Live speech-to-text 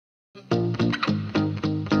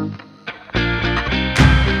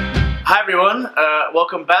Hi everyone,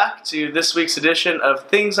 welcome back to this week's edition of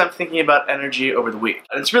Things I'm Thinking About Energy over the week.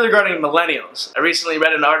 And it's really regarding millennials. I recently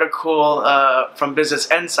read an article from Business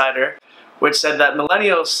Insider which said that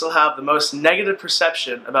millennials still have the most negative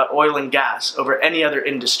perception about oil and gas over any other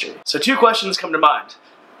industry. So two questions come to mind.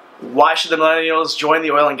 Why should the millennials join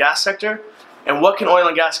the oil and gas sector? And what can oil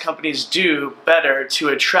and gas companies do better to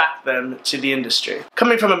attract them to the industry?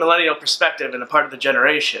 Coming from a millennial perspective and a part of the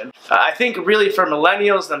generation, I think really for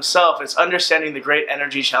millennials themselves, it's understanding the great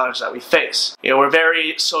energy challenge that we face. We're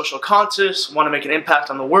very social conscious, want to make an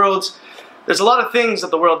impact on the world. There's a lot of things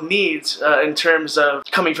that the world needs in terms of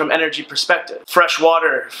coming from energy perspective. Fresh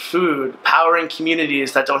water, food, powering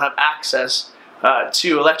communities that don't have access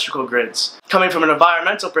to electrical grids. Coming from an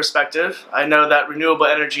environmental perspective, I know that renewable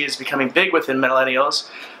energy is becoming big within millennials,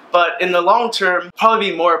 but in the long term, probably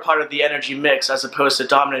be more a part of the energy mix as opposed to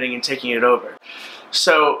dominating and taking it over.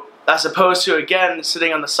 So, as opposed to, again,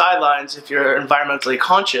 sitting on the sidelines if you're environmentally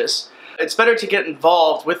conscious, it's better to get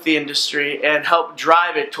involved with the industry and help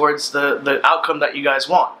drive it towards the outcome that you guys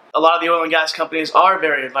want. A lot of the oil and gas companies are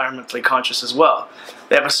very environmentally conscious as well.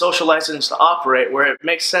 They have a social license to operate where it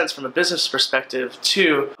makes sense from a business perspective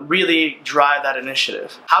to really drive that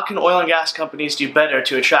initiative. How can oil and gas companies do better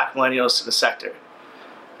to attract millennials to the sector?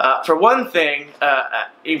 For one thing,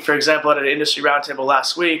 for example, at an industry roundtable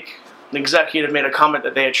last week, an executive made a comment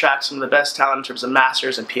that they attract some of the best talent in terms of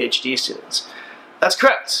master's and PhD students. That's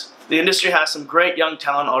correct. The industry has some great young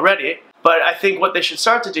talent already, but I think what they should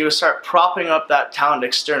start to do is start propping up that talent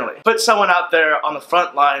externally. Put someone out there on the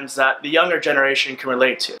front lines that the younger generation can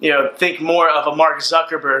relate to. Think more of a Mark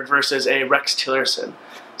Zuckerberg versus a Rex Tillerson.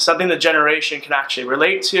 Something the generation can actually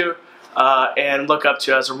relate to and look up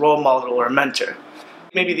to as a role model or a mentor.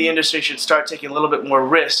 Maybe the industry should start taking a little bit more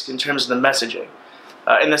risk in terms of the messaging.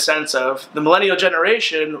 In the sense of the millennial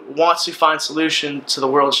generation wants to find solutions to the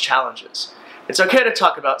world's challenges. It's okay to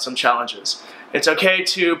talk about some challenges. It's okay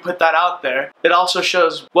to put that out there. It also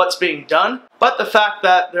shows what's being done, but the fact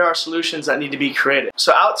that there are solutions that need to be created.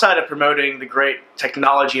 So outside of promoting the great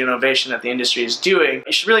technology and innovation that the industry is doing,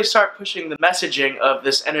 you should really start pushing the messaging of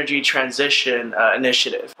this energy transition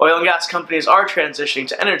initiative. Oil and gas companies are transitioning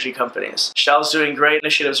to energy companies. Shell's doing great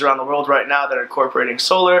initiatives around the world right now that are incorporating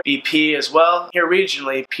solar, BP as well. Here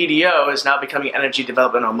regionally, PDO is now becoming Energy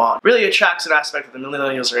Development Oman. Really attracts an aspect that the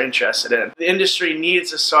millennials are interested in. The industry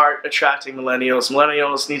needs to start attracting millennials.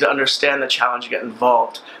 Millennials need to understand the challenge and get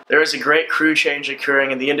involved. There is a great crew change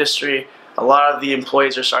occurring in the industry. A lot of the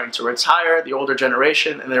employees are starting to retire, the older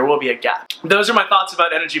generation, and there will be a gap. Those are my thoughts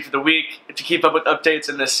about energy for the week. To keep up with updates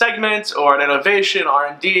in this segment or on innovation,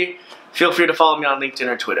 R&D, feel free to follow me on LinkedIn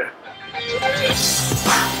or Twitter.